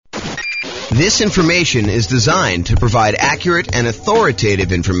This information is designed to provide accurate and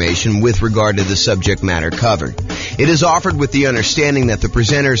authoritative information with regard to the subject matter covered. It is offered with the understanding that the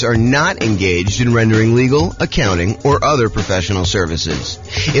presenters are not engaged in rendering legal, accounting, or other professional services.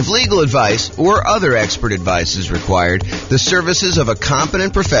 If legal advice or other expert advice is required, the services of a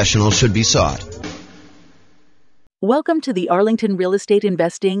competent professional should be sought. Welcome to the Arlington Real Estate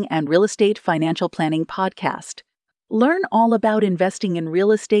Investing and Real Estate Financial Planning Podcast. Learn all about investing in real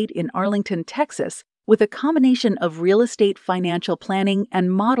estate in Arlington, Texas, with a combination of real estate financial planning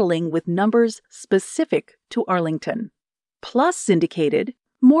and modeling with numbers specific to Arlington. Plus syndicated,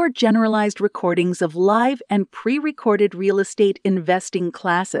 more generalized recordings of live and pre-recorded real estate investing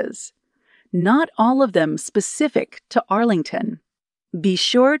classes. Not all of them specific to Arlington. Be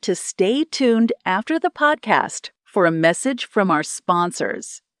sure to stay tuned after the podcast for a message from our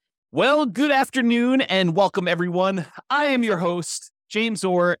sponsors. Well, good afternoon and welcome everyone. I am your host, James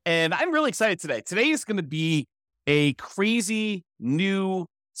Orr, and I'm really excited today. Today is going to be a crazy new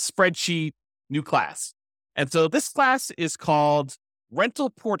spreadsheet, new class. And so this class is called Rental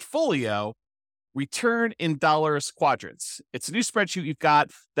Portfolio Return in Dollars Quadrants. It's a new spreadsheet you've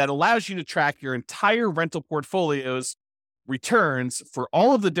got that allows you to track your entire rental portfolio's returns for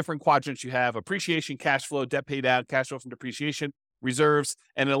all of the different quadrants you have: appreciation, cash flow, debt paid out, cash flow from depreciation, reserves,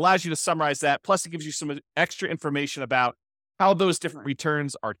 and it allows you to summarize that. Plus, it gives you some extra information about how those different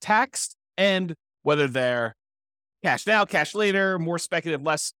returns are taxed and whether they're cash now, cash later, more speculative,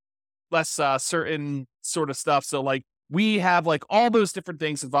 less certain sort of stuff. So like we have like all those different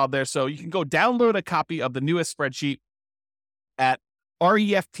things involved there. So you can go download a copy of the newest spreadsheet at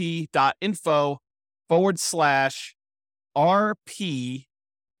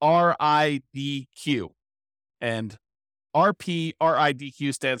refp.info/RPRIDQ. And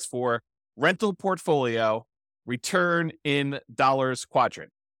RPRIDQ stands for Rental Portfolio Return in Dollars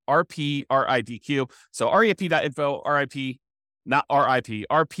Quadrant. RPRIDQ. So REFP.info, RIP, not RIP,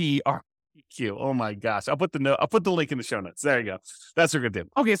 RPRIDQ. Oh my gosh. I'll put the link in the show notes. There you go. That's what we're going to do.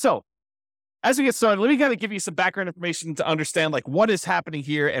 Okay, so as we get started, let me kind of give you some background information to understand like what is happening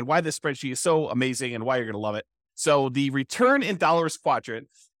here and why this spreadsheet is so amazing and why you're going to love it. So the Return in Dollars Quadrant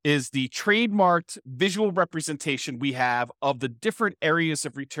is the trademarked visual representation we have of the different areas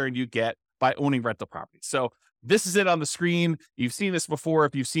of return you get by owning rental properties. So this is it on the screen. You've seen this before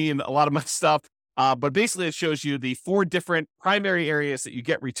if you've seen a lot of my stuff, but basically it shows you the 4 different primary areas that you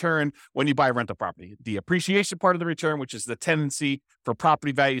get return when you buy a rental property. The appreciation part of the return, which is the tendency for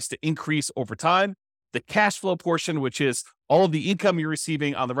property values to increase over time. The cash flow portion, which is all of the income you're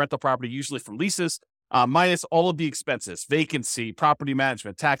receiving on the rental property, usually from leases, minus all of the expenses: vacancy, property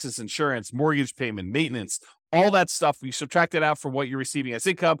management, taxes, insurance, mortgage payment, maintenance, all that stuff. We subtract it out for what you're receiving as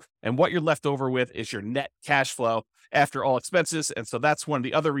income, and what you're left over with is your net cash flow after all expenses. And so that's one of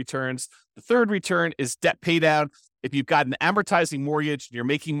the other returns. The third return is debt pay down. If you've got an amortizing mortgage and you're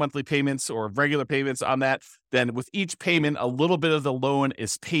making monthly payments or regular payments on that, then with each payment, a little bit of the loan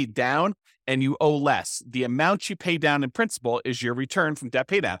is paid down and you owe less. The amount you pay down in principal is your return from debt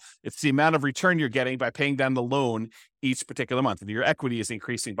pay down. It's the amount of return you're getting by paying down the loan each particular month, and your equity is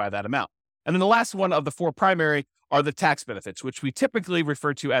increasing by that amount. And then the last one of the 4 primary are the tax benefits, which we typically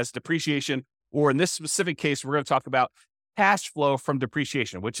refer to as depreciation, or in this specific case, we're going to talk about cash flow from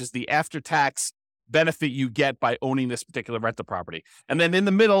depreciation, which is the after-tax benefit you get by owning this particular rental property. And then in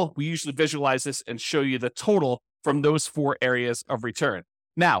the middle, we usually visualize this and show you the total from those 4 areas of return.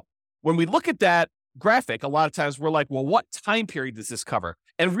 Now, when we look at that graphic, a lot of times we're like, well, what time period does this cover?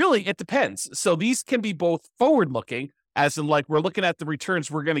 And really, it depends. So these can be both forward-looking, as in like we're looking at the returns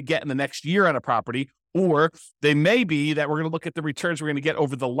we're going to get in the next year on a property, or they may be that we're going to look at the returns we're going to get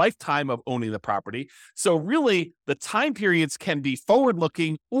over the lifetime of owning the property. So really, the time periods can be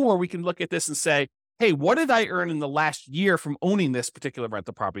forward-looking, or we can look at this and say, hey, what did I earn in the last year from owning this particular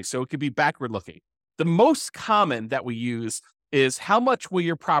rental property? So it could be backward-looking. The most common that we use is how much will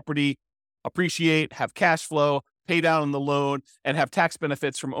your property appreciate, have cash flow, pay down on the loan, and have tax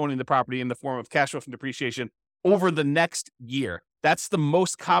benefits from owning the property in the form of cash flow from depreciation over the next year. That's the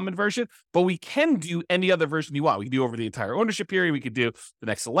most common version, but we can do any other version you want. We can do over the entire ownership period. We could do the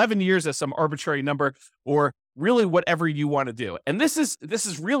next 11 years as some arbitrary number, or really whatever you want to do. And this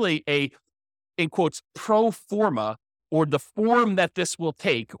is really a, in quotes, pro forma, or the form that this will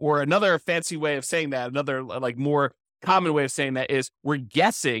take, or another fancy way of saying that, another like more common way of saying that is we're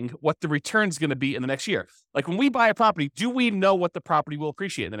guessing what the return is going to be in the next year. Like when we buy a property, do we know what the property will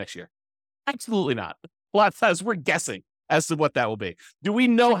appreciate in the next year? Absolutely not. A lot of times we're guessing as to what that will be. Do we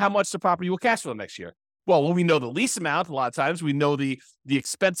know how much the property will cash flow next year? Well, we know the lease amount, a lot of times we know the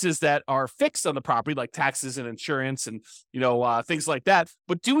expenses that are fixed on the property, like taxes and insurance and, things like that.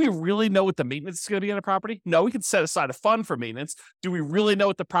 But do we really know what the maintenance is going to be on a property? No, we can set aside a fund for maintenance. Do we really know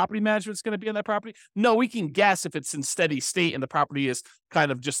what the property management is going to be on that property? No, we can guess if it's in steady state and the property is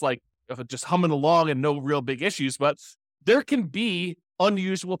kind of just humming along and no real big issues. But there can be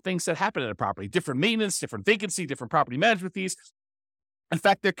unusual things that happen in a property, different maintenance, different vacancy, different property management fees. In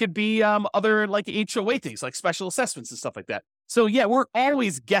fact, there could be other like HOA things, like special assessments and stuff like that. So yeah, we're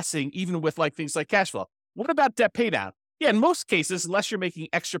always guessing, even with like things like cash flow. What about debt pay down? Yeah, in most cases, unless you're making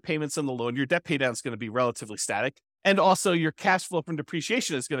extra payments on the loan, your debt pay down is going to be relatively static. And also your cash flow from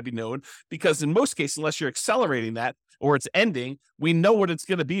depreciation is going to be known because in most cases, unless you're accelerating that or it's ending, we know what it's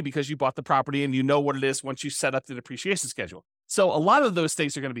going to be because you bought the property and you know what it is once you set up the depreciation schedule. So a lot of those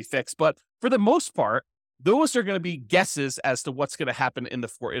things are going to be fixed, but for the most part, those are going to be guesses as to what's going to happen in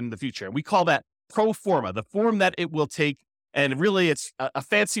the future. And we call that pro forma, the form that it will take. And really, it's a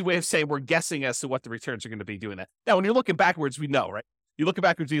fancy way of saying we're guessing as to what the returns are going to be doing that. Now, when you're looking backwards, we know, right? You look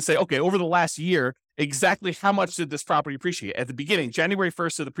backwards and you say, okay, over the last year, exactly how much did this property appreciate? At the beginning, January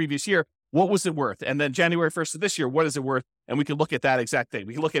 1st of the previous year, what was it worth? And then January 1st of this year, what is it worth? And we can look at that exact thing.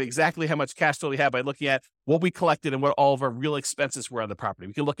 We can look at exactly how much cash flow we have by looking at what we collected and what all of our real expenses were on the property.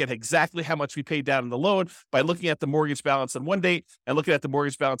 We can look at exactly how much we paid down in the loan by looking at the mortgage balance on one date and looking at the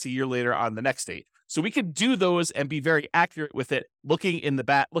mortgage balance a year later on the next date. So we can do those and be very accurate with it, looking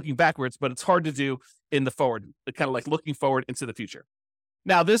backwards, but it's hard to do in the forward, kind of like looking forward into the future.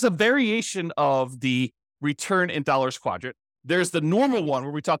 Now, there's a variation of the return in dollars quadrant. There's the normal one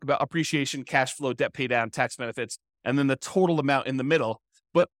where we talk about appreciation, cash flow, debt pay down, tax benefits, and then the total amount in the middle.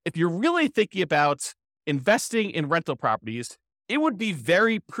 But if you're really thinking about investing in rental properties, it would be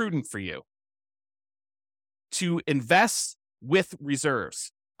very prudent for you to invest with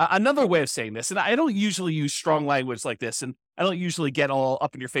reserves. Another way of saying this, and I don't usually use strong language like this, and I don't usually get all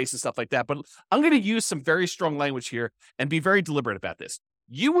up in your face and stuff like that, but I'm going to use some very strong language here and be very deliberate about this.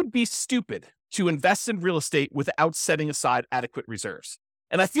 You would be stupid to invest in real estate without setting aside adequate reserves.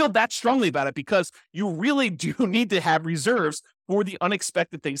 And I feel that strongly about it because you really do need to have reserves for the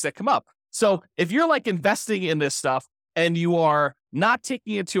unexpected things that come up. So if you're like investing in this stuff and you are not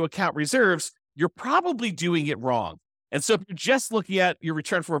taking into account reserves, you're probably doing it wrong. And so if you're just looking at your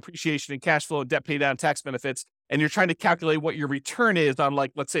return from appreciation and cash flow, debt pay down, tax benefits, and you're trying to calculate what your return is on,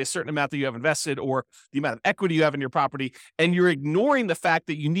 like, let's say a certain amount that you have invested or the amount of equity you have in your property, and you're ignoring the fact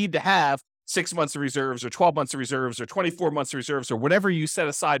that you need to have 6 months of reserves or 12 months of reserves or 24 months of reserves or whatever you set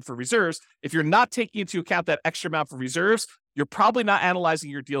aside for reserves, if you're not taking into account that extra amount for reserves, you're probably not analyzing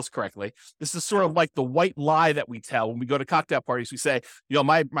your deals correctly. This is sort of like the white lie that we tell when we go to cocktail parties. We say,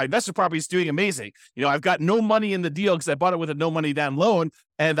 my investment property is doing amazing. I've got no money in the deal because I bought it with a no money down loan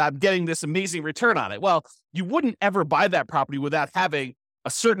and I'm getting this amazing return on it. Well, you wouldn't ever buy that property without having a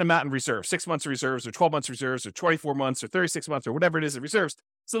certain amount in reserve, 6 months of reserves or 12 months of reserves or 24 months or 36 months or whatever it is in reserves.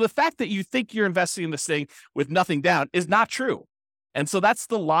 So the fact that you think you're investing in this thing with nothing down is not true. And so that's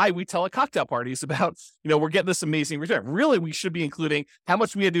the lie we tell at cocktail parties about, we're getting this amazing return. Really, we should be including how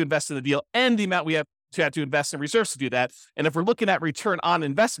much we had to invest in the deal and the amount we have to invest in reserves to do that. And if we're looking at return on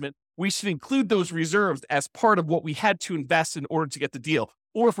investment, we should include those reserves as part of what we had to invest in order to get the deal.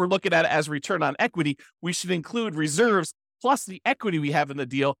 Or if we're looking at it as return on equity, we should include reserves plus the equity we have in the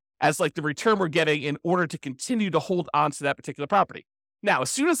deal as like the return we're getting in order to continue to hold on to that particular property. Now,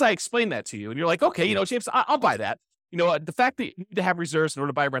 as soon as I explain that to you and you're like, okay, James, I'll buy that. The fact that you need to have reserves in order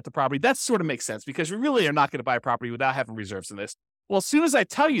to buy or rent the property, that sort of makes sense because we really are not going to buy a property without having reserves in this. Well, as soon as I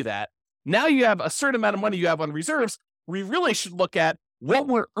tell you that, now you have a certain amount of money you have on reserves, we really should look at what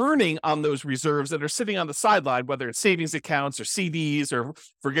we're earning on those reserves that are sitting on the sideline, whether it's savings accounts or CDs, or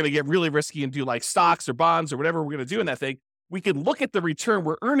if we're going to get really risky and do like stocks or bonds or whatever we're going to do in that thing. We can look at the return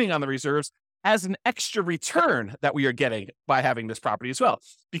we're earning on the reserves as an extra return that we are getting by having this property as well.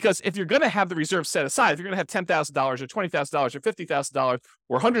 Because if you're going to have the reserve set aside, if you're going to have $10,000 or $20,000 or $50,000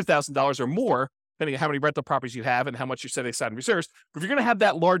 or $100,000 or more, depending on how many rental properties you have and how much you're setting aside in reserves, but if you're going to have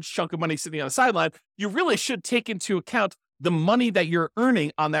that large chunk of money sitting on the sideline, you really should take into account the money that you're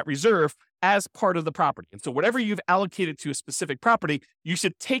earning on that reserve as part of the property. And so whatever you've allocated to a specific property, you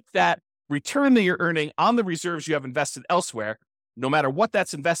should take that return that you're earning on the reserves you have invested elsewhere, no matter what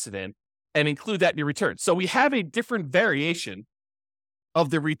that's invested in, and include that in your return. So we have a different variation of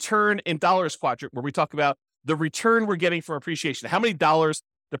the return in dollars quadrant where we talk about the return we're getting from appreciation, how many dollars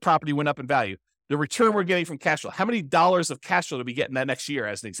the property went up in value, the return we're getting from cash flow, how many dollars of cash flow do we get in that next year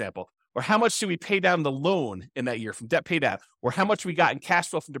as an example, or how much do we pay down the loan in that year from debt pay down, or how much we got in cash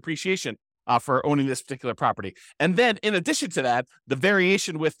flow from depreciation for owning this particular property. And then in addition to that, the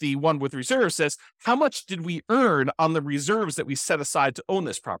variation with the one with reserves says, how much did we earn on the reserves that we set aside to own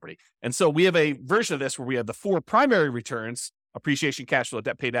this property? And so we have a version of this where we have the 4 primary returns: appreciation, cash flow,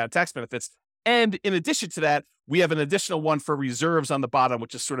 debt paid down, tax benefits. And in addition to that, we have an additional one for reserves on the bottom,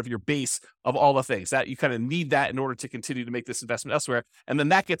 which is sort of your base of all the things that you kind of need that in order to continue to make this investment elsewhere. And then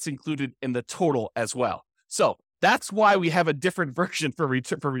that gets included in the total as well. So that's why we have a different version for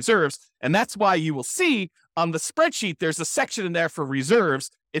reserves. And that's why you will see on the spreadsheet, there's a section in there for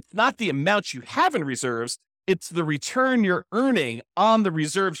reserves. It's not the amount you have in reserves. It's the return you're earning on the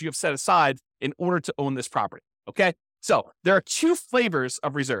reserves you have set aside in order to own this property. Okay. So there are 2 flavors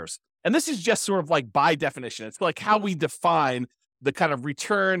of reserves. And this is just sort of like by definition. It's like how we define the kind of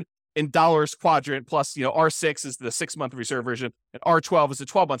return in dollars quadrant plus, R6 is the 6-month reserve version and R12 is the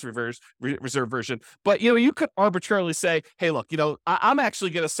 12-month reserve version. But, you could arbitrarily say, hey, look, I'm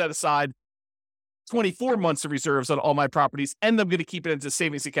actually going to set aside 24 months of reserves on all my properties, and I'm going to keep it into a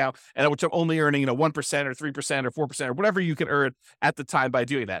savings account, and which I'm only earning, 1% or 3% or 4% or whatever you can earn at the time by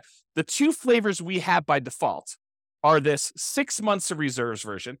doing that. The 2 flavors we have by default are this 6 months of reserves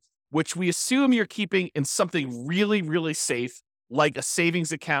version, which we assume you're keeping in something really, really safe, like a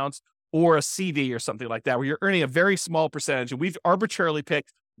savings account or a CD or something like that, where you're earning a very small percentage. And we've arbitrarily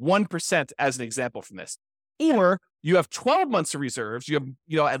picked 1% as an example from this. Or you have 12 months of reserves. You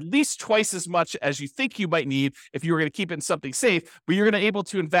have, at least twice as much as you think you might need if you were going to keep it in something safe, but you're going to be able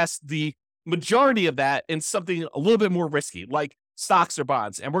to invest the majority of that in something a little bit more risky, like stocks or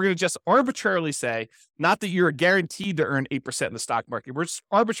bonds. And we're going to just arbitrarily say, not that you're guaranteed to earn 8% in the stock market. We're just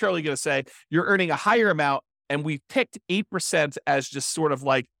arbitrarily going to say you're earning a higher amount. And we picked 8% as just sort of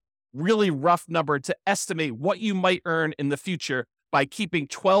like really rough number to estimate what you might earn in the future by keeping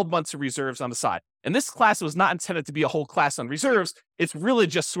 12 months of reserves on the side. And this class was not intended to be a whole class on reserves. It's really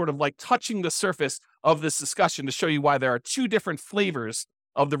just sort of like touching the surface of this discussion to show you why there are 2 different flavors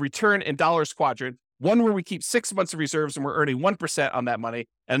of the return in dollars quadrant. One where we keep 6 months of reserves and we're earning 1% on that money,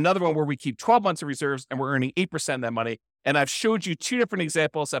 and another one where we keep 12 months of reserves and we're earning 8% on that money. And I've showed you 2 different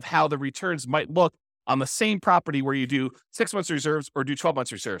examples of how the returns might look on the same property where you do 6 months of reserves or do 12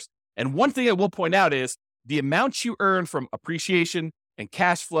 months of reserves. And one thing I will point out is the amount you earn from appreciation and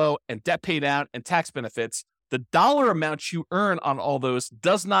cash flow and debt pay down and tax benefits, the dollar amount you earn on all those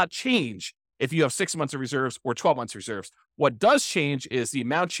does not change if you have 6 months of reserves or 12 months of reserves. What does change is the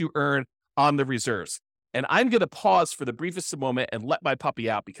amount you earn on the reserves. And I'm going to pause for the briefest moment and let my puppy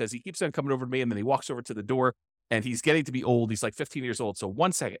out because he keeps on coming over to me and then he walks over to the door and he's getting to be old. He's like 15 years old. So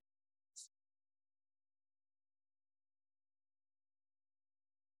 1 second.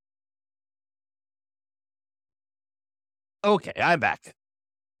 Okay, I'm back.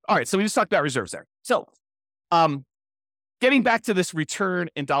 All right, so we just talked about reserves there. So getting back to this return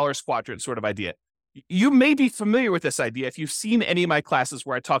in dollars quadrant sort of idea. You may be familiar with this idea if you've seen any of my classes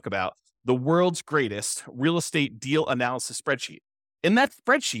where I talk about the world's greatest real estate deal analysis spreadsheet. In that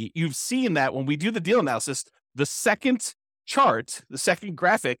spreadsheet, you've seen that when we do the deal analysis, the second chart, the second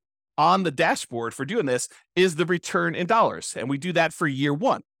graphic on the dashboard for doing this is the return in dollars. And we do that for year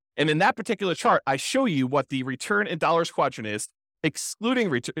 1. And in that particular chart, I show you what the return in dollars quadrant is, excluding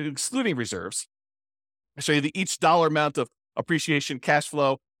reserves. I show you each dollar amount of appreciation, cash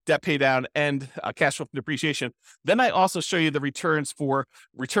flow, debt pay down, and cash flow from depreciation. Then I also show you the returns for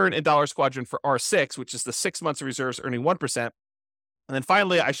return in dollars quadrant for R6, which is the 6 months of reserves earning 1%. And then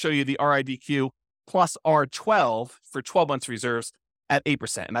finally, I show you the RIDQ plus R12 for 12 months reserves at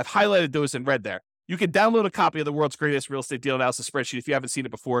 8%. And I've highlighted those in red there. You can download a copy of the world's greatest real estate deal analysis spreadsheet. If you haven't seen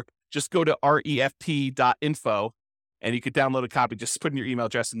it before, just go to refp.info and you could download a copy. Just put in your email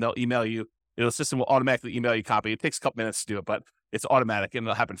address and they'll email you. The system will automatically email you a copy. It takes a couple minutes to do it, but it's automatic and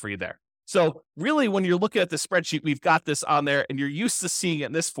it'll happen for you there. So really, when you're looking at the spreadsheet, we've got this on there and you're used to seeing it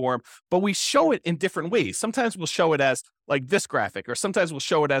in this form, but we show it in different ways. Sometimes we'll show it as like this graphic, or sometimes we'll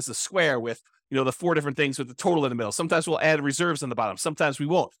show it as a square with, the 4 different things with the total in the middle. Sometimes we'll add reserves on the bottom. Sometimes we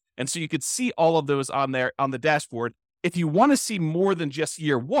won't. And so you could see all of those on there on the dashboard. If you want to see more than just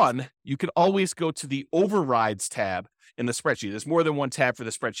year 1, you can always go to the overrides tab in the spreadsheet. There's more than one tab for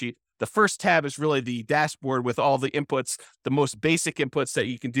the spreadsheet. The first tab is really the dashboard with all the inputs, the most basic inputs that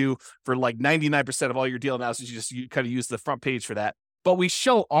you can do for like 99% of all your deal analysis. You kind of use the front page for that. But we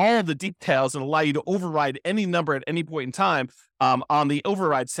show all the details and allow you to override any number at any point in time on the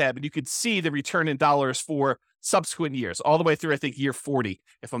overrides tab. And you could see the return in dollars for subsequent years, all the way through, I think, year 40,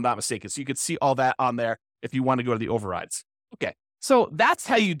 if I'm not mistaken. So you could see all that on there if you want to go to the overrides. Okay, so that's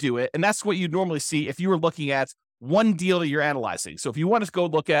how you do it. And that's what you normally see if you were looking at one deal that you're analyzing. So if you want to go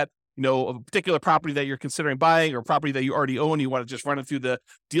look at, a particular property that you're considering buying or a property that you already own, you want to just run it through the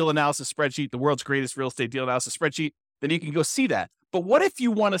deal analysis spreadsheet, the world's greatest real estate deal analysis spreadsheet, then you can go see that. But what if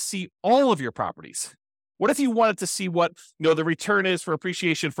you want to see all of your properties? What if you wanted to see what the return is for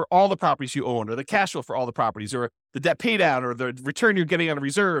appreciation for all the properties you own, or the cash flow for all the properties, or the debt pay down, or the return you're getting on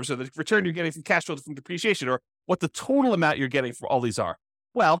reserves, or the return you're getting from cash flow from depreciation, or what the total amount you're getting for all these are?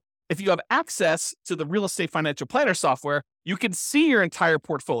 Well, if you have access to the real estate financial planner software, you can see your entire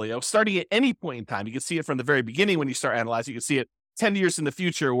portfolio starting at any point in time. You can see it from the very beginning when you start analyzing. You can see it 10 years in the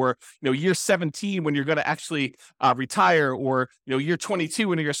future, or year 17 when you're going to actually retire, or year 22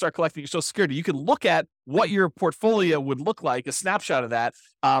 when you're going to start collecting your Social Security. You can look at what your portfolio would look like, a snapshot of that,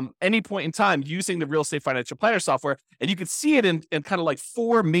 any point in time using the real estate financial planner software, and you can see it in kind of like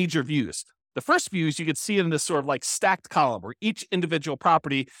 4 major views. The first view is you can see it in this sort of like stacked column where each individual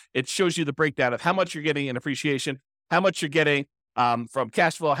property, it shows you the breakdown of how much you're getting in appreciation, how much you're getting from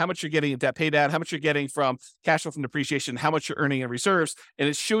cash flow, how much you're getting in debt pay down, how much you're getting from cash flow from depreciation, how much you're earning in reserves. And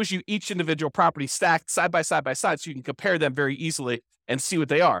it shows you each individual property stacked side by side so you can compare them very easily and see what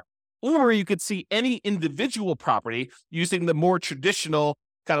they are. Or you could see any individual property using the more traditional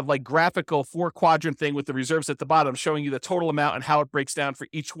kind of like graphical 4-quadrant thing with the reserves at the bottom, showing you the total amount and how it breaks down for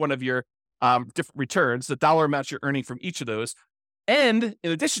each one of your different returns, the dollar amounts you're earning from each of those. And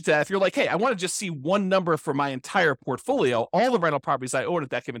in addition to that, if you're like, hey, I want to just see one number for my entire portfolio, all the rental properties I own at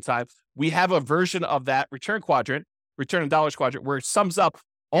that given time, we have a version of that return in dollars quadrant, where it sums up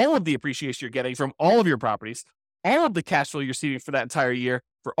all of the appreciation you're getting from all of your properties, all of the cash flow you're receiving for that entire year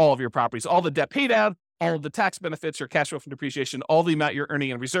for all of your properties, all the debt pay down, all of the tax benefits or cash flow from depreciation, all the amount you're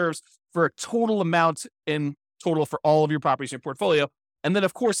earning in reserves, for a total amount in total for all of your properties in your portfolio. And then,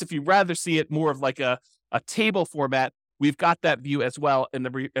 of course, if you'd rather see it more of like a table format, we've got that view as well in the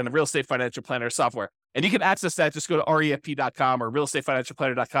Real Estate Financial Planner software. And you can access that. Just go to refp.com or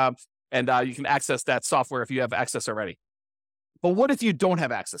realestatefinancialplanner.com, and you can access that software if you have access already. But what if you don't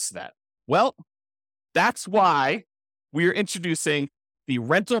have access to that? Well, that's why we're introducing the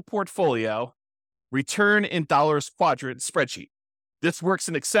rental portfolio return in dollars quadrant spreadsheet. This works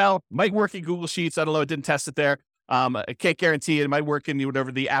in Excel, might work in Google Sheets. I don't know. I didn't test it there. I can't guarantee it. It might work in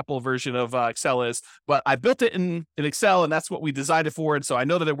whatever the Apple version of Excel is, but I built it in Excel, and that's what we designed it for. And so I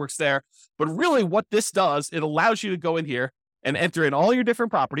know that it works there. But really what this does, it allows you to go in here and enter in all your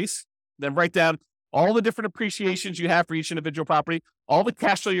different properties, then write down all the different appreciations you have for each individual property, all the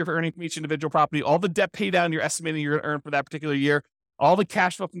cash flow you're earning from each individual property, all the debt pay down you're estimating you're going to earn for that particular year, all the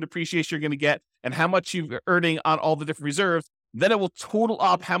cash flow from depreciation you're going to get, and how much you're earning on all the different reserves. Then it will total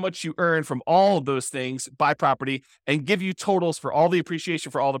up how much you earn from all of those things by property and give you totals for all the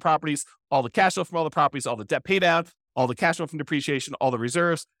appreciation for all the properties, all the cash flow from all the properties, all the debt pay down, all the cash flow from depreciation, all the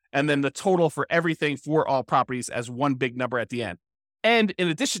reserves, and then the total for everything for all properties as one big number at the end. And in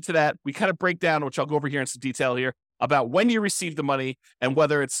addition to that, we kind of break down, which I'll go over here in some detail here, about when you receive the money and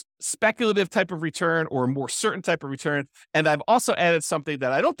whether it's speculative type of return or a more certain type of return. And I've also added something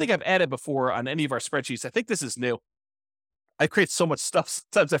that I don't think I've added before on any of our spreadsheets. I think this is new. I create so much stuff,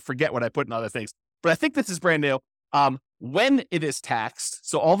 sometimes I forget what I put in other things, but I think this is brand new. When it is taxed,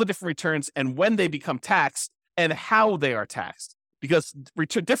 so all the different returns and when they become taxed and how they are taxed, because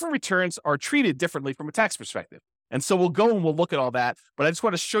different returns are treated differently from a tax perspective. And so we'll go and we'll look at all that, but I just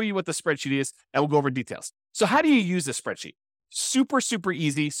want to show you what the spreadsheet is and we'll go over details. So how do you use this spreadsheet? Super, super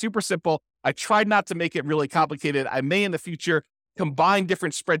easy, super simple. I tried not to make it really complicated. I may in the future combine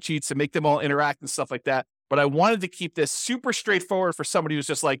different spreadsheets and make them all interact and stuff like that. But I wanted to keep this super straightforward for somebody who's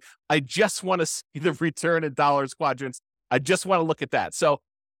just like, I just want to see the return in dollars quadrants. I just want to look at that. So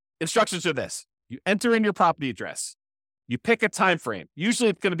instructions are this. You enter in your property address. You pick a time frame. Usually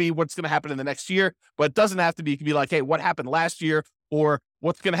it's going to be what's going to happen in the next year, but it doesn't have to be. It can be like, hey, what happened last year or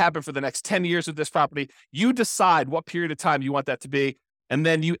what's going to happen for the next 10 years with this property. You decide what period of time you want that to be. And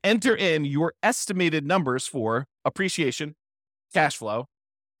then you enter in your estimated numbers for appreciation, cash flow,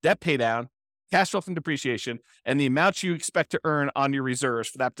 debt pay down, cash flow from depreciation, and the amount you expect to earn on your reserves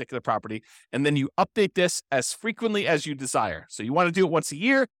for that particular property. And then you update this as frequently as you desire. So you want to do it once a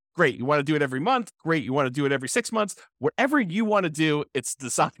year? Great. You want to do it every month? Great. You want to do it every 6 months? Whatever you want to do, it's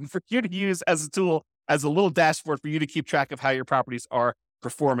designed for you to use as a tool, as a little dashboard for you to keep track of how your properties are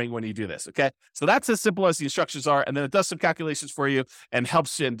performing when you do this. Okay. So that's as simple as the instructions are. And then it does some calculations for you and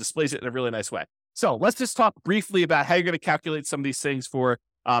helps you and displays it in a really nice way. So let's just talk briefly about how you're going to calculate some of these things for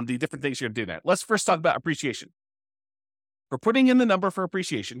the different things you're going to do now. Let's first talk about appreciation. For putting in the number for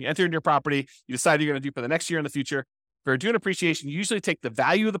appreciation, you enter in your property, you decide you're going to do for the next year in the future. For doing appreciation, you usually take the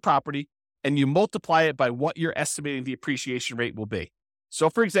value of the property and you multiply it by what you're estimating the appreciation rate will be.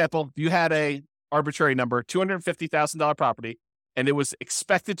 So for example, if you had a arbitrary number, $250,000 property, and it was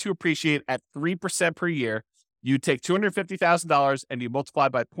expected to appreciate at 3% per year, you'd take $250,000 and you multiply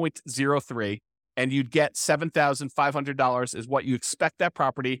by 0.03, and you'd get $7,500 is what you expect that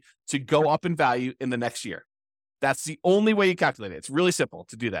property to go up in value in the next year. That's the only way you calculate it. It's really simple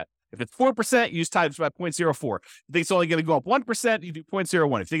to do that. If it's 4%, you use times by 0.04. If you think it's only going to go up 1%, you do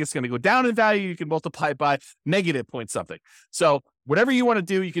 0.01. If you think it's going to go down in value, you can multiply it by negative point something. So whatever you want to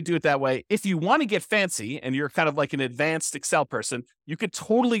do, you can do it that way. If you want to get fancy and you're kind of like an advanced Excel person, you could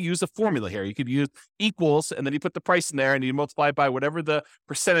totally use a formula here. You could use equals, and then you put the price in there and you multiply it by whatever the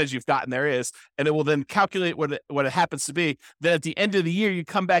percentage you've gotten there is, and it will then calculate what it happens to be. Then at the end of the year, you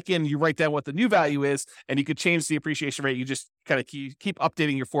come back in and you write down what the new value is, and you could change the appreciation rate. You just kind of keep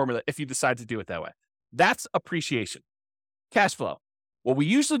updating your formula if you decide to do it that way. That's appreciation. Cash flow. What we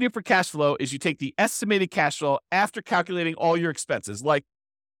usually do for cash flow is you take the estimated cash flow after calculating all your expenses, like,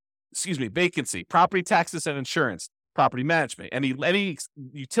 vacancy, property taxes and insurance, property management, any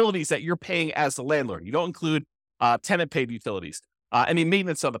utilities that you're paying as the landlord. You don't include tenant-paid utilities, any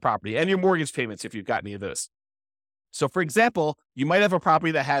maintenance on the property, and your mortgage payments if you've got any of those. So, for example, you might have a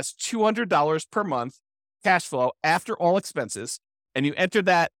property that has $200 per month cash flow after all expenses, and you enter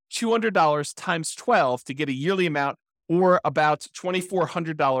that $200 times 12 to get a yearly amount, or about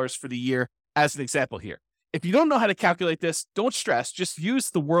 $2,400 for the year as an example here. If you don't know how to calculate this, don't stress. Just use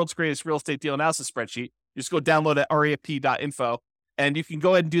the world's greatest real estate deal analysis spreadsheet. Just go download at refp.info, and you can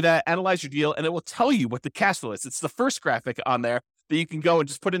go ahead and do that, analyze your deal, and it will tell you what the cash flow is. It's the first graphic on there that you can go and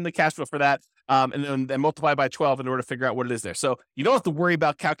just put in the cash flow for that, and then multiply by 12 in order to figure out what it is there. So you don't have to worry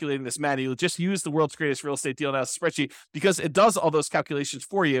about calculating this manually. Just use the world's greatest real estate deal analysis spreadsheet, because it does all those calculations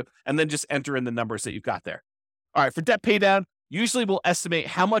for you, and then just enter in the numbers that you've got there. All right, for debt pay down, usually we'll estimate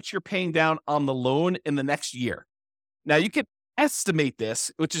how much you're paying down on the loan in the next year. Now, you can estimate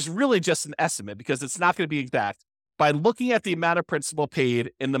this, which is really just an estimate because it's not going to be exact, by looking at the amount of principal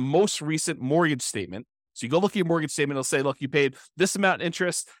paid in the most recent mortgage statement. So you go look at your mortgage statement, it'll say, look, you paid this amount in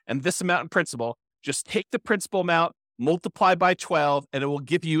interest and this amount in principal. Just take the principal amount, multiply by 12, and it will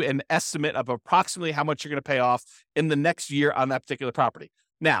give you an estimate of approximately how much you're going to pay off in the next year on that particular property.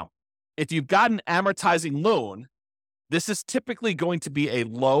 Now, if you've got an amortizing loan, this is typically going to be a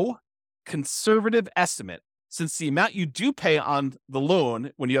low, conservative estimate, since the amount you do pay on the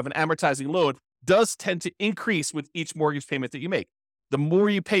loan when you have an amortizing loan does tend to increase with each mortgage payment that you make. The more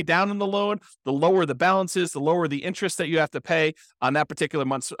you pay down on the loan, the lower the balance is, the lower the interest that you have to pay on that particular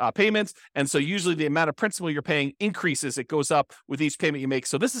month's payments. And so usually the amount of principal you're paying increases. It goes up with each payment you make.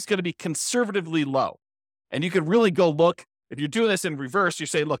 So this is going to be conservatively low. And you can really go look. If you're doing this in reverse, you're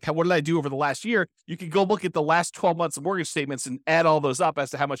saying, look, what did I do over the last year? You can go look at the last 12 months of mortgage statements and add all those up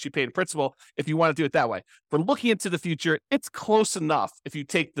as to how much you paid in principal if you want to do it that way. For looking into the future, it's close enough if you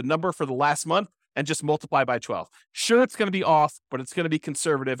take the number for the last month and just multiply by 12. Sure, it's going to be off, but it's going to be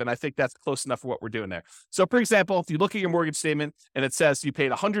conservative, and I think that's close enough for what we're doing there. So, for example, if you look at your mortgage statement and it says you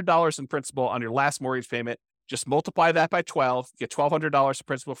paid $100 in principal on your last mortgage payment, just multiply that by 12, get $1,200 in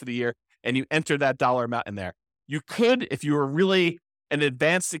principal for the year, and you enter that dollar amount in there. You could, if you were really an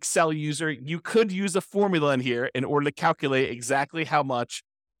advanced Excel user, you could use a formula in here in order to calculate exactly how much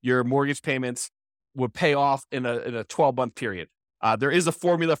your mortgage payments would pay off in a 12-month period. There is a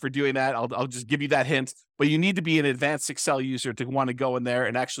formula for doing that. I'll just give you that hint, but you need to be an advanced Excel user to want to go in there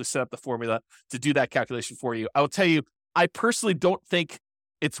and actually set up the formula to do that calculation for you. I will tell you, I personally don't think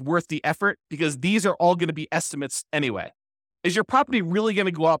it's worth the effort because these are all going to be estimates anyway. Is your property really going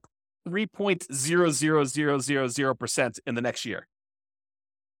to go up 3.00000% in the next year?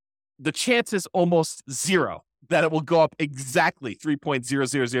 The chance is almost zero that it will go up exactly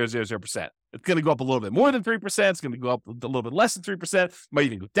 3.00000%. It's going to go up a little bit more than 3%. It's going to go up a little bit less than 3%. Might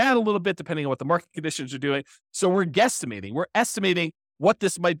even go down a little bit depending on what the market conditions are doing. So we're guesstimating. We're estimating what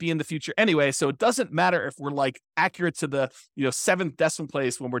this might be in the future anyway. So it doesn't matter if we're like accurate to the seventh decimal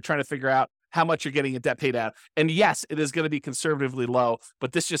place when we're trying to figure out how much you're getting in debt pay down. And yes, it is going to be conservatively low,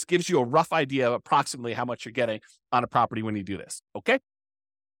 but this just gives you a rough idea of approximately how much you're getting on a property when you do this. Okay.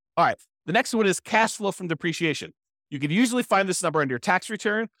 All right. The next one is cash flow from depreciation. You can usually find this number on your tax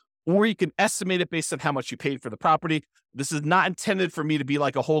return, or you can estimate it based on how much you paid for the property. This is not intended for me to be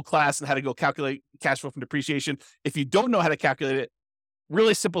like a whole class on how to go calculate cash flow from depreciation. If you don't know how to calculate it,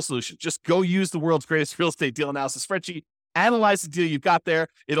 really simple solution. Just go use the world's greatest real estate deal analysis spreadsheet. Analyze the deal you've got there.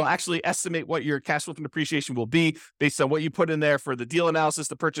 It'll actually estimate what your cash flow from depreciation will be based on what you put in there for the deal analysis,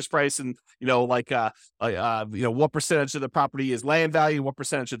 the purchase price, and what percentage of the property is land value, what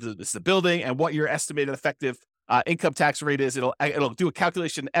percentage of is the building, and what your estimated effective income tax rate is. It'll do a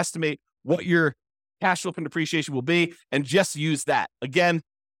calculation, estimate what your cash flow from depreciation will be, and just use that. Again,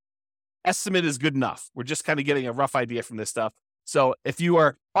 estimate is good enough. We're just kind of getting a rough idea from this stuff. So if you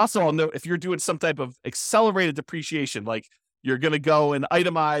are also, I'll note, if you're doing some type of accelerated depreciation, like you're going to go and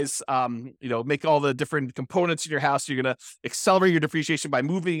itemize, make all the different components in your house. You're going to accelerate your depreciation by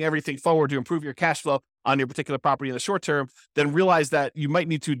moving everything forward to improve your cash flow on your particular property in the short term. Then realize that you might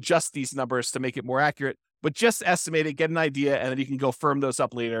need to adjust these numbers to make it more accurate, but just estimate it, get an idea, and then you can go firm those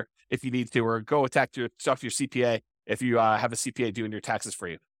up later if you need to, or go talk to your CPA if you have a CPA doing your taxes for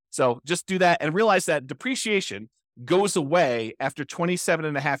you. So just do that and realize that depreciation goes away after 27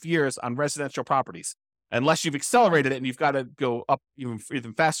 and a half years on residential properties, unless you've accelerated it and you've got to go up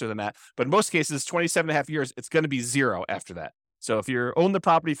even faster than that. But in most cases, 27 and a half years, it's going to be zero after that. So if you own the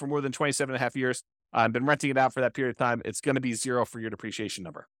property for more than 27 and a half years, been renting it out for that period of time, it's going to be zero for your depreciation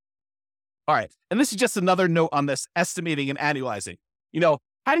number. All right. And this is just another note on this estimating and annualizing.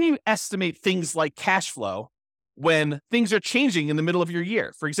 How do you estimate things like cash flow when things are changing in the middle of your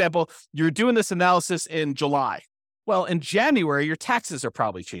year? For example, you're doing this analysis in July. Well, in January, your taxes are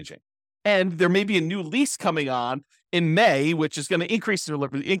probably changing. And there may be a new lease coming on in May, which is going to increase the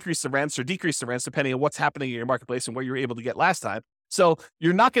rents or decrease the rents, depending on what's happening in your marketplace and what you were able to get last time. So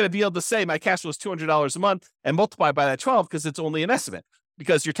you're not going to be able to say my cash flow is $200 a month and multiply by that 12 because it's only an estimate.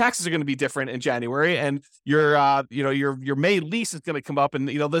 Because your taxes are going to be different in January, and your May lease is going to come up, and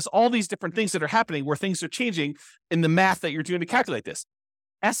there's all these different things that are happening where things are changing in the math that you're doing to calculate this.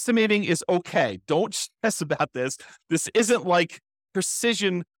 Estimating is okay. Don't stress about this. This isn't like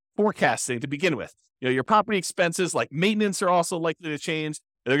precision forecasting to begin with. Your property expenses like maintenance are also likely to change.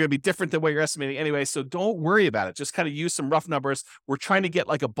 They're going to be different than what you're estimating anyway. So don't worry about it. Just kind of use some rough numbers. We're trying to get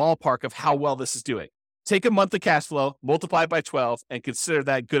like a ballpark of how well this is doing. Take a month of cash flow, multiply it by 12, and consider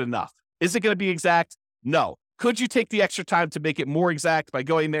that good enough. Is it going to be exact? No. Could you take the extra time to make it more exact by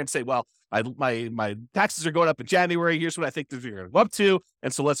going there and say, well, my taxes are going up in January. Here's what I think they're going to go up to.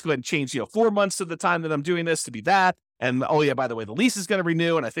 And so let's go ahead and change, 4 months of the time that I'm doing this to be that. And oh yeah, by the way, the lease is going to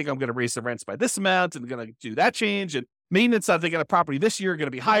renew, and I think I'm going to raise the rents by this amount, and I'm going to do that change. And maintenance, I think on a property this year are going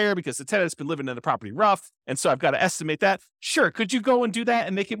to be higher because the tenant's been living in the property rough. And so I've got to estimate that. Sure. Could you go and do that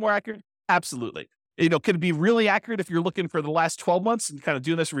and make it more accurate? Absolutely. Could it be really accurate if you're looking for the last 12 months and kind of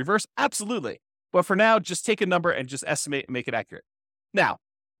doing this in reverse? Absolutely. But for now, just take a number and just estimate and make it accurate. Now,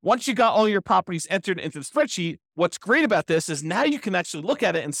 once you got all your properties entered into the spreadsheet, what's great about this is now you can actually look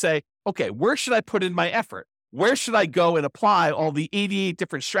at it and say, okay, where should I put in my effort? Where should I go and apply all the 88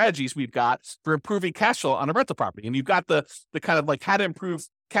 different strategies we've got for improving cash flow on a rental property? And you've got the kind of like how to improve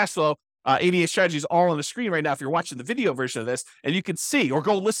cash flow 88 strategies all on the screen right now if you're watching the video version of this, and you can see or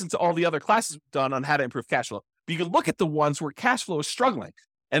go listen to all the other classes done on how to improve cash flow. But you can look at the ones where cash flow is struggling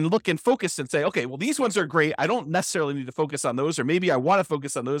and look and focus and say, okay, well, these ones are great. I don't necessarily need to focus on those, or maybe I want to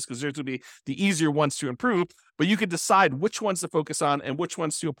focus on those because those would be the easier ones to improve. But you can decide which ones to focus on and which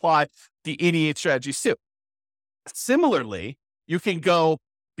ones to apply the 88 strategies to. Similarly, you can go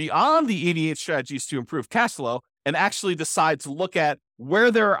beyond the 88 strategies to improve cash flow and actually decide to look at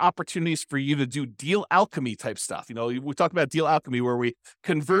where there are opportunities for you to do deal alchemy type stuff. We talk about deal alchemy where we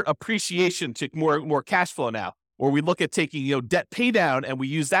convert appreciation to more cash flow now, or we look at taking, debt pay down and we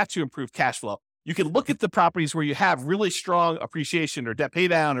use that to improve cash flow. You can look at the properties where you have really strong appreciation or debt pay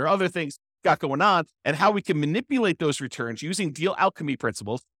down or other things got going on and how we can manipulate those returns using deal alchemy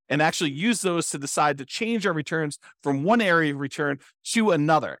principles and actually use those to decide to change our returns from one area of return to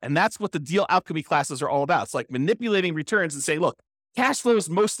another. And that's what the deal alchemy classes are all about. It's like manipulating returns and say, look, cash flow is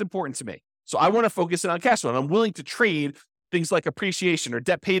most important to me. So I want to focus in on cash flow, and I'm willing to trade things like appreciation or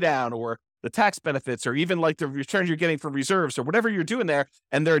debt pay down or the tax benefits or even like the returns you're getting from reserves or whatever you're doing there.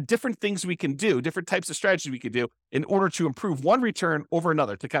 And there are different things we can do, different types of strategies we can do in order to improve one return over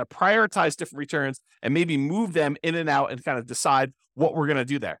another, to kind of prioritize different returns and maybe move them in and out and kind of decide what we're going to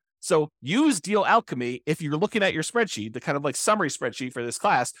do there. So use deal alchemy if you're looking at your spreadsheet, the kind of like summary spreadsheet for this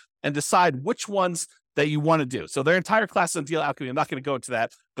class, and decide which ones that you want to do. So their entire class on deal alchemy, I'm not going to go into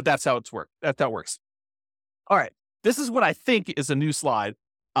that, but that's how it's worked. That works. All right. This is what I think is a new slide.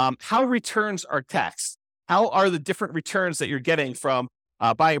 How returns are taxed. How are the different returns that you're getting from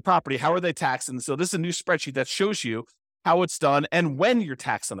buying a property? How are they taxed? And so this is a new spreadsheet that shows you how it's done and when you're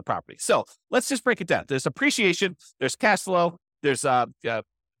taxed on the property. So let's just break it down. There's appreciation, there's cash flow, there's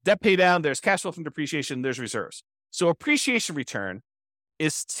debt pay down, there's cash flow from depreciation, there's reserves. So appreciation return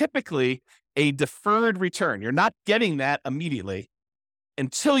is typically a deferred return. You're not getting that immediately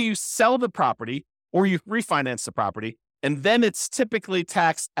until you sell the property or you refinance the property, and then it's typically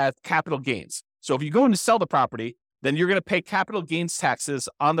taxed as capital gains. So if you go in to sell the property, then you're going to pay capital gains taxes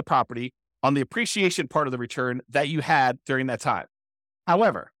on the property on the appreciation part of the return that you had during that time.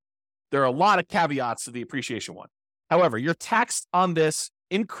 However, there are a lot of caveats to the appreciation one. However, you're taxed on this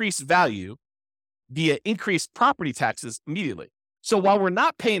increased value via increased property taxes immediately. So while we're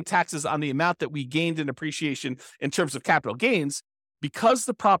not paying taxes on the amount that we gained in appreciation in terms of capital gains, because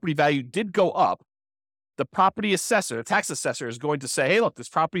the property value did go up, the property assessor, the tax assessor, is going to say, hey, look, this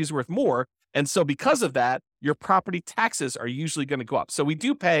property is worth more. And so because of that, your property taxes are usually going to go up. So we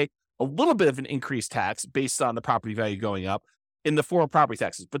do pay a little bit of an increased tax based on the property value going up in the form of property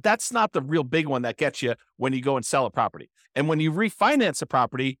taxes. But that's not the real big one that gets you when you go and sell a property. And when you refinance a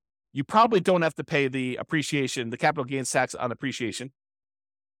property, you probably don't have to pay the appreciation, the capital gains tax on appreciation.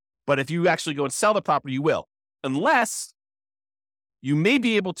 But if you actually go and sell the property, you will, unless you may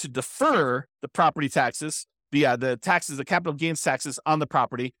be able to defer the property taxes, the taxes, the capital gains taxes on the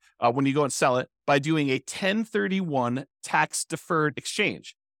property when you go and sell it by doing a 1031 tax deferred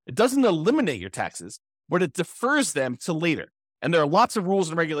exchange. It doesn't eliminate your taxes, but it defers them to later. And there are lots of rules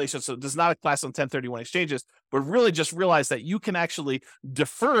and regulations, so it does not apply on 1031 exchanges, but really just realize that you can actually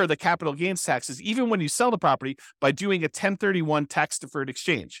defer the capital gains taxes even when you sell the property by doing a 1031 tax deferred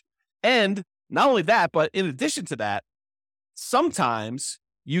exchange. And not only that, but in addition to that, sometimes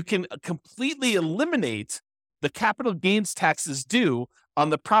you can completely eliminate the capital gains taxes due on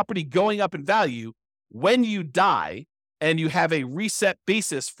the property going up in value when you die and you have a reset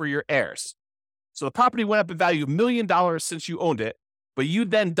basis for your heirs. So the property went up in value $1 million since you owned it, but you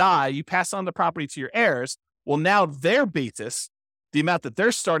then die, you pass on the property to your heirs. Well, now their basis, the amount that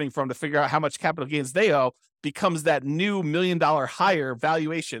they're starting from to figure out how much capital gains they owe, becomes that new $1 million higher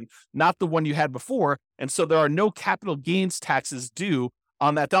valuation, not the one you had before. And so there are no capital gains taxes due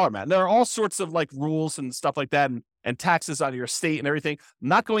on that dollar amount. And there are all sorts of like rules and stuff like that and taxes on your estate and everything. I'm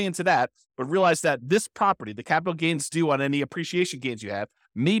not going into that, but realize that this property, the capital gains due on any appreciation gains you have,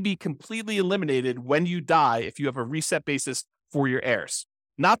 may be completely eliminated when you die if you have a reset basis for your heirs.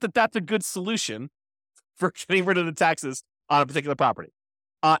 Not that that's a good solution for getting rid of the taxes on a particular property.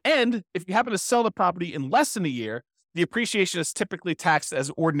 And if you happen to sell the property in less than a year, the appreciation is typically taxed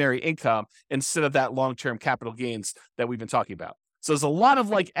as ordinary income instead of that long-term capital gains that we've been talking about. So there's a lot of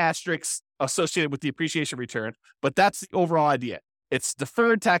like asterisks associated with the appreciation return, but that's the overall idea. It's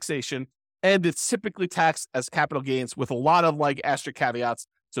deferred taxation, and it's typically taxed as capital gains with a lot of like asterisk caveats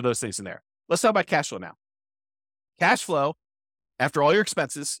to those things in there. Let's talk about cash flow now. Cash flow, after all your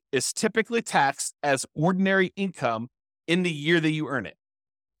expenses, is typically taxed as ordinary income in the year that you earn it.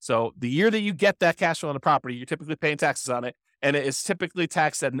 So the year that you get that cash flow on the property, you're typically paying taxes on it, and it is typically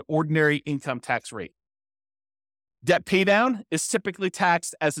taxed at an ordinary income tax rate. Debt paydown is typically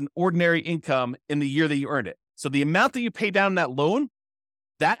taxed as an ordinary income in the year that you earned it. So the amount that you pay down that loan,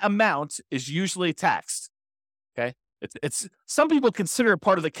 that amount is usually taxed. Okay. It's some people consider it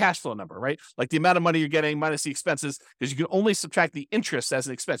part of the cash flow number, right? Like the amount of money you're getting minus the expenses, because you can only subtract the interest as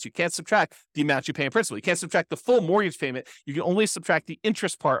an expense. You can't subtract the amount you pay in principal. You can't subtract the full mortgage payment. You can only subtract the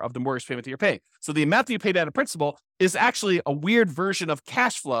interest part of the mortgage payment that you're paying. So the amount that you pay down in principal is actually a weird version of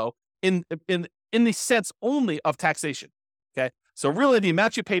cash flow in the sense only of taxation. Okay. So really the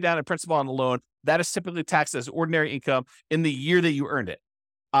amount you pay down in principal on the loan, that is typically taxed as ordinary income in the year that you earned it.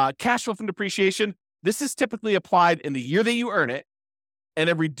 Cash flow from depreciation, this is typically applied in the year that you earn it, and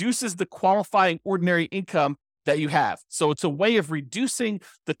it reduces the qualifying ordinary income that you have. So it's a way of reducing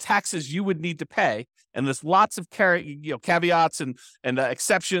the taxes you would need to pay. And there's lots of caveats and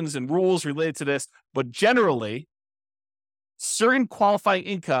exceptions and rules related to this. But generally, certain qualifying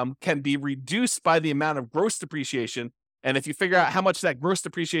income can be reduced by the amount of gross depreciation. And if you figure out how much that gross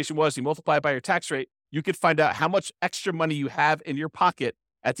depreciation was, you multiply it by your tax rate, you could find out how much extra money you have in your pocket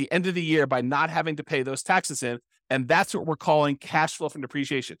at the end of the year by not having to pay those taxes in. And that's what we're calling cash flow from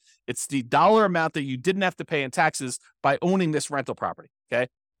depreciation. It's the dollar amount that you didn't have to pay in taxes by owning this rental property. Okay.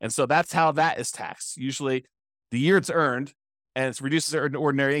 And so that's how that is taxed. Usually the year it's earned, and it's reduces an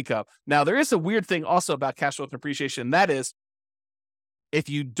ordinary income. Now, there is a weird thing also about cash flow from depreciation. And that is, if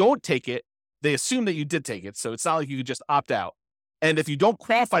you don't take it, they assume that you did take it. So it's not like you could just opt out. And if you don't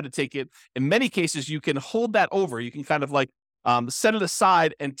qualify to take it, in many cases, you can hold that over. You can kind of like set it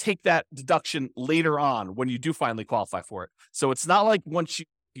aside and take that deduction later on when you do finally qualify for it. So it's not like once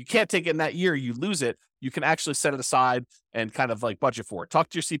you can't take it in that year, you lose it. You can actually set it aside and kind of like budget for it. Talk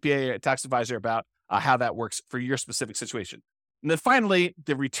to your CPA or tax advisor about how that works for your specific situation. And then finally,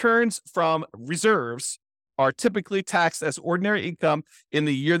 the returns from reserves are typically taxed as ordinary income in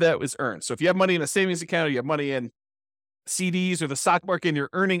the year that it was earned. So if you have money in a savings account, or you have money in CDs or the stock market, and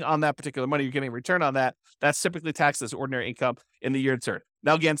you're earning on that particular money, you're getting a return on that, that's typically taxed as ordinary income in the year it's earned.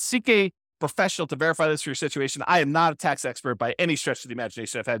 Now, again, seek a professional to verify this for your situation. I am not a tax expert by any stretch of the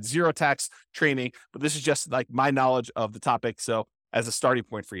imagination. I've had zero tax training, but this is just like my knowledge of the topic. So as a starting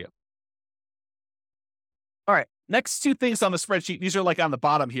point for you. All right. Next two things on the spreadsheet. These are like on the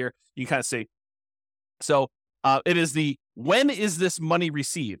bottom here. You can kind of see So it is when is this money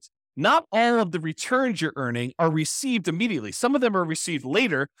received? Not all of the returns you're earning are received immediately. Some of them are received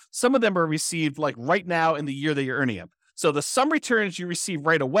later. Some of them are received like right now in the year that you're earning them. So some returns you receive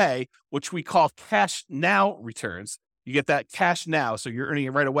right away, which we call cash now returns. You get that cash now, so you're earning it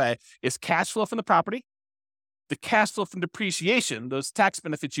right away, is cash flow from the property. The cash flow from depreciation, those tax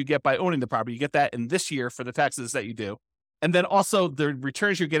benefits you get by owning the property, you get that in this year for the taxes that you do. And then also the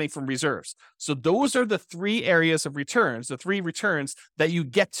returns you're getting from reserves. So those are the three areas of returns, the three returns that you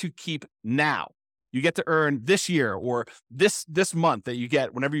get to keep now. You get to earn this year or this month that you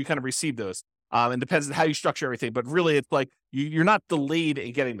get whenever you kind of receive those. It depends on how you structure everything, but really it's like you're not delayed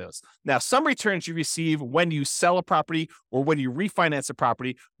in getting those. Now, some returns you receive when you sell a property or when you refinance a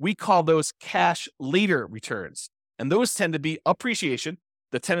property, we call those cash later returns. And those tend to be appreciation,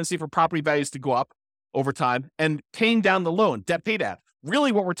 the tendency for property values to go up over time, and paying down the loan, debt pay down.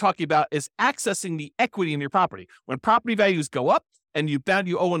 Really what we're talking about is accessing the equity in your property. When property values go up and you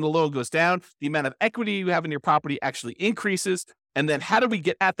owe and the loan goes down, the amount of equity you have in your property actually increases. And then how do we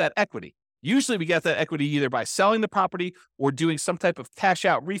get at that equity? Usually we get that equity either by selling the property or doing some type of cash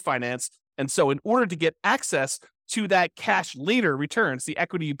out refinance. And so in order to get access to that cash later returns, the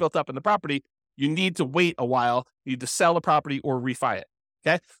equity you built up in the property, you need to wait a while. You need to sell the property or refi it.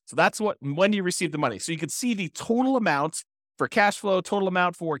 Okay. So that's when you receive the money. So you can see the total amount for cash flow, total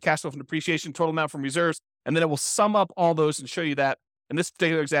amount for cash flow from depreciation, total amount from reserves. And then it will sum up all those and show you that in this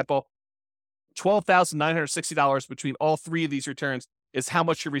particular example, $12,960 between all three of these returns is how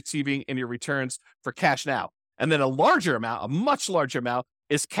much you're receiving in your returns for cash now. And then a much larger amount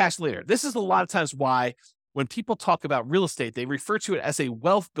is cash later. This is a lot of times why when people talk about real estate, they refer to it as a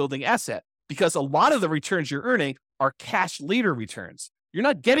wealth building asset because a lot of the returns you're earning are cash later returns. You're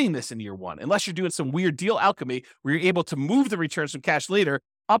not getting this in year one unless you're doing some weird deal alchemy where you're able to move the returns from cash later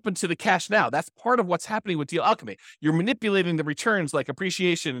up into the cash now. That's part of what's happening with deal alchemy. You're manipulating the returns like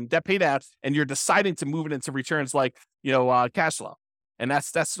appreciation and debt paid out, and you're deciding to move it into returns like, cash flow. And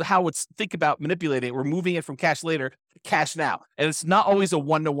that's how it's think about manipulating it. We're moving it from cash later to cash now. And it's not always a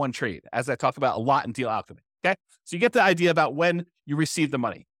one-to-one trade, as I talk about a lot in deal alchemy. Okay. So you get the idea about when you receive the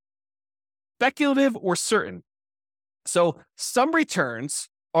money. Speculative or certain. So some returns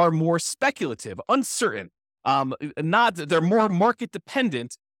are more speculative, uncertain. They're more market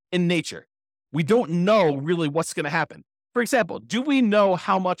dependent in nature. We don't know really what's going to happen. For example, do we know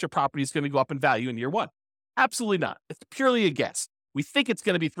how much a property is going to go up in value in year one? Absolutely not. It's purely a guess. We think it's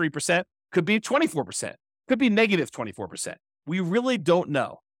going to be 3%, could be 24%, could be negative 24%. We really don't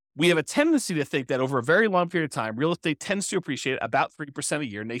know. We have a tendency to think that over a very long period of time, real estate tends to appreciate about 3% a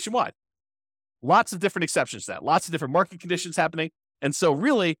year nationwide. Lots of different exceptions to that, lots of different market conditions happening. And so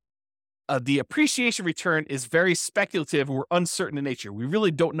really, the appreciation return is very speculative or uncertain in nature. We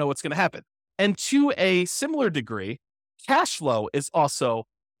really don't know what's going to happen. And to a similar degree, cash flow is also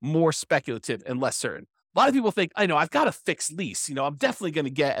more speculative and less certain. A lot of people think, I've got a fixed lease. I'm definitely going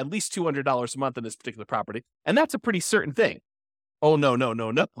to get at least $200 a month in this particular property. And that's a pretty certain thing. Oh, no.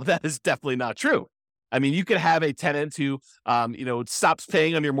 That is definitely not true. I mean, you could have a tenant who, stops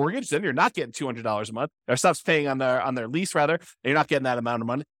paying on your mortgage, then you're not getting $200 a month, or stops paying on their lease rather, and you're not getting that amount of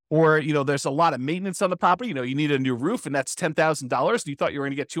money. Or, there's a lot of maintenance on the property. You need a new roof and that's $10,000 and you thought you were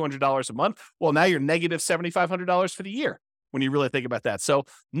going to get $200 a month. Well, now you're negative $7,500 for the year when you really think about that. So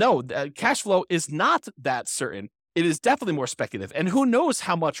no, cash flow is not that certain. It is definitely more speculative. And who knows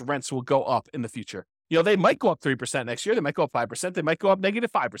how much rents will go up in the future. They might go up 3% next year. They might go up 5%. They might go up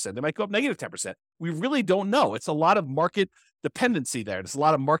negative 5%. They might go up negative 10%. We really don't know. It's a lot of market dependency there. There's a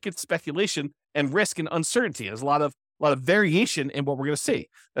lot of market speculation and risk and uncertainty. There's a lot of variation in what we're going to see.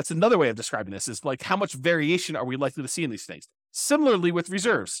 That's another way of describing this is like how much variation are we likely to see in these things? Similarly with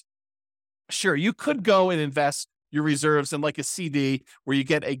reserves. Sure, you could go and invest your reserves in like a CD where you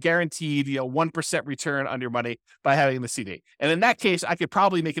get a guaranteed 1% return on your money by having the CD. And in that case, I could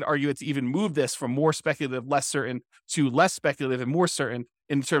probably make an argument to even move this from more speculative, less certain to less speculative and more certain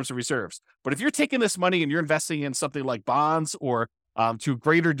in terms of reserves. But if you're taking this money and you're investing in something like bonds or to a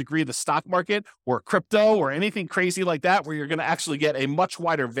greater degree the stock market or crypto or anything crazy like that, where you're going to actually get a much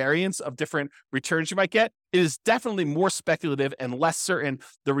wider variance of different returns you might get, it is definitely more speculative and less certain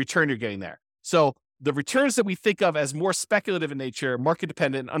the return you're getting there. So the returns that we think of as more speculative in nature, market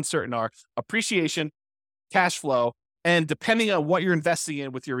dependent and uncertain are appreciation, cash flow, and depending on what you're investing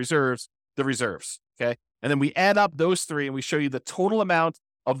in with your reserves, the reserves. Okay. And then we add up those three and we show you the total amount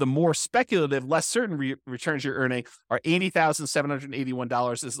of the more speculative, less certain returns you're earning are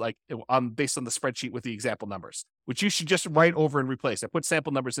 $80,781 is like based on the spreadsheet with the example numbers, which you should just write over and replace. I put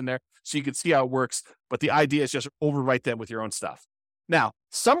sample numbers in there so you can see how it works, but the idea is just overwrite them with your own stuff. Now,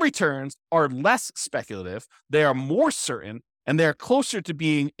 some returns are less speculative. They are more certain, and they're closer to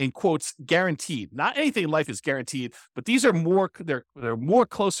being, in quotes, guaranteed. Not anything in life is guaranteed, but these are they're more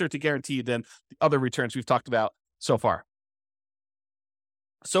closer to guaranteed than the other returns we've talked about so far.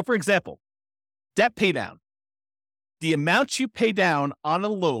 So, for example, debt pay down. The amount you pay down on a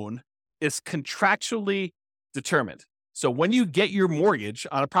loan is contractually determined. So when you get your mortgage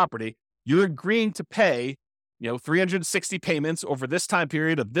on a property, you're agreeing to pay, 360 payments over this time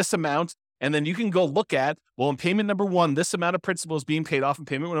period of this amount. And then you can go look at, well, in payment number 1, this amount of principal is being paid off in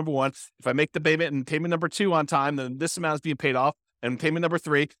payment number 1. If I make the payment in payment number 2 on time, then this amount is being paid off and payment number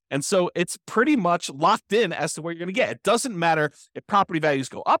 3. And so it's pretty much locked in as to what you're going to get. It doesn't matter if property values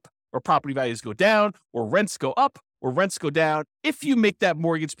go up or property values go down or rents go up or rents go down. If you make that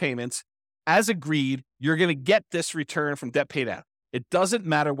mortgage payment as agreed, you're going to get this return from debt pay down. It doesn't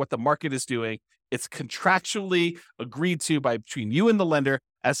matter what the market is doing. It's contractually agreed to between you and the lender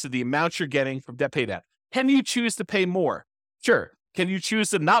as to the amount you're getting from debt pay down. Can you choose to pay more? Sure. Can you choose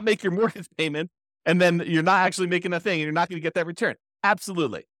to not make your mortgage payment and then you're not actually making a thing and you're not going to get that return?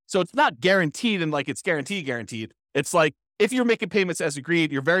 Absolutely. So it's not guaranteed and like it's guaranteed. It's like if you're making payments as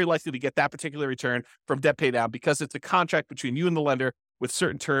agreed, you're very likely to get that particular return from debt pay down because it's a contract between you and the lender with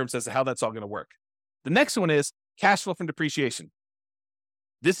certain terms as to how that's all going to work. The next one is cash flow from depreciation.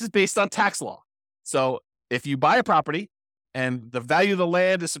 This is based on tax law. So if you buy a property and the value of the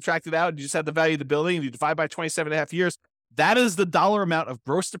land is subtracted out, and you just have the value of the building and you divide by 27 and a half years, that is the dollar amount of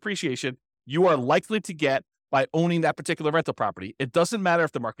gross depreciation you are likely to get by owning that particular rental property. It doesn't matter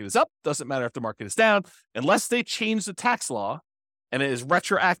if the market is up, doesn't matter if the market is down, unless they change the tax law and it is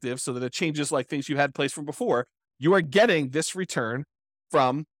retroactive so that it changes like things you had in place from before, you are getting this return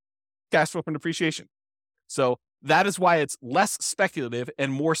from cash flow from depreciation. So that is why it's less speculative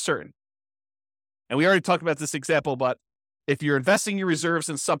and more certain. And we already talked about this example, but if you're investing your reserves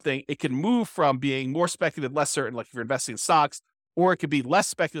in something, it can move from being more speculative, less certain, like if you're investing in stocks, or it could be less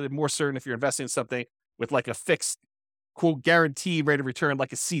speculative, more certain if you're investing in something with like a fixed, quote, guaranteed rate of return,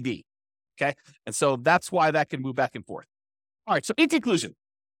 like a CD. Okay. And so that's why that can move back and forth. All right. So in conclusion,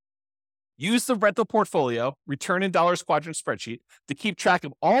 use the rental portfolio return in dollars quadrant spreadsheet to keep track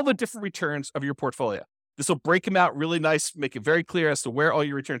of all the different returns of your portfolio. This will break them out really nice, make it very clear as to where all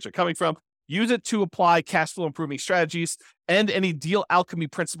your returns are coming from. Use it to apply cash flow improving strategies and any deal alchemy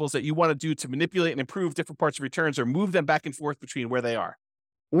principles that you want to do to manipulate and improve different parts of returns or move them back and forth between where they are.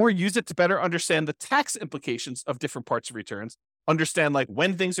 Or use it to better understand the tax implications of different parts of returns, understand like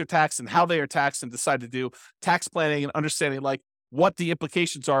when things are taxed and how they are taxed, and decide to do tax planning and understanding like what the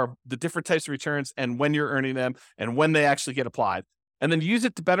implications are of the different types of returns and when you're earning them and when they actually get applied. And then use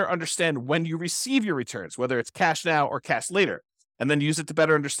it to better understand when you receive your returns, whether it's cash now or cash later. And then use it to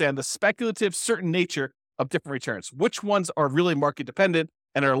better understand the speculative, certain nature of different returns. Which ones are really market dependent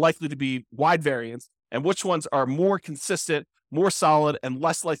and are likely to be wide variance, and which ones are more consistent, more solid, and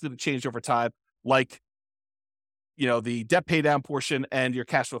less likely to change over time, like the debt pay down portion and your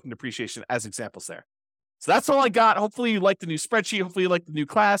cash flow from depreciation as examples there. So that's all I got. Hopefully you like the new spreadsheet. Hopefully you like the new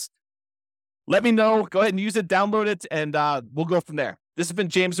class. Let me know. Go ahead and use it, download it, and we'll go from there. This has been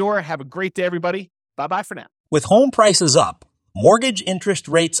James Orr. Have a great day, everybody. Bye-bye for now. With home prices up, mortgage interest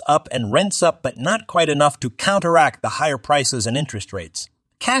rates up, and rents up, but not quite enough to counteract the higher prices and interest rates,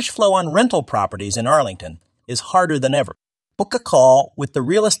 cash flow on rental properties in Arlington is harder than ever. Book a call with the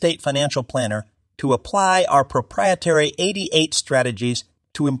Real Estate Financial Planner to apply our proprietary 88 strategies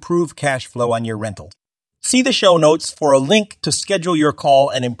to improve cash flow on your rental. See the show notes for a link to schedule your call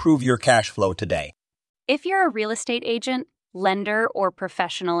and improve your cash flow today. If you're a real estate agent, lender, or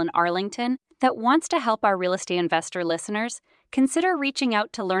professional in Arlington that wants to help our real estate investor listeners, consider reaching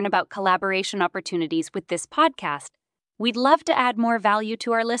out to learn about collaboration opportunities with this podcast. We'd love to add more value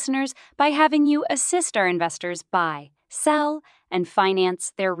to our listeners by having you assist our investors buy, sell, and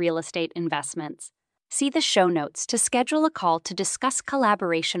finance their real estate investments. See the show notes to schedule a call to discuss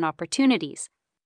collaboration opportunities.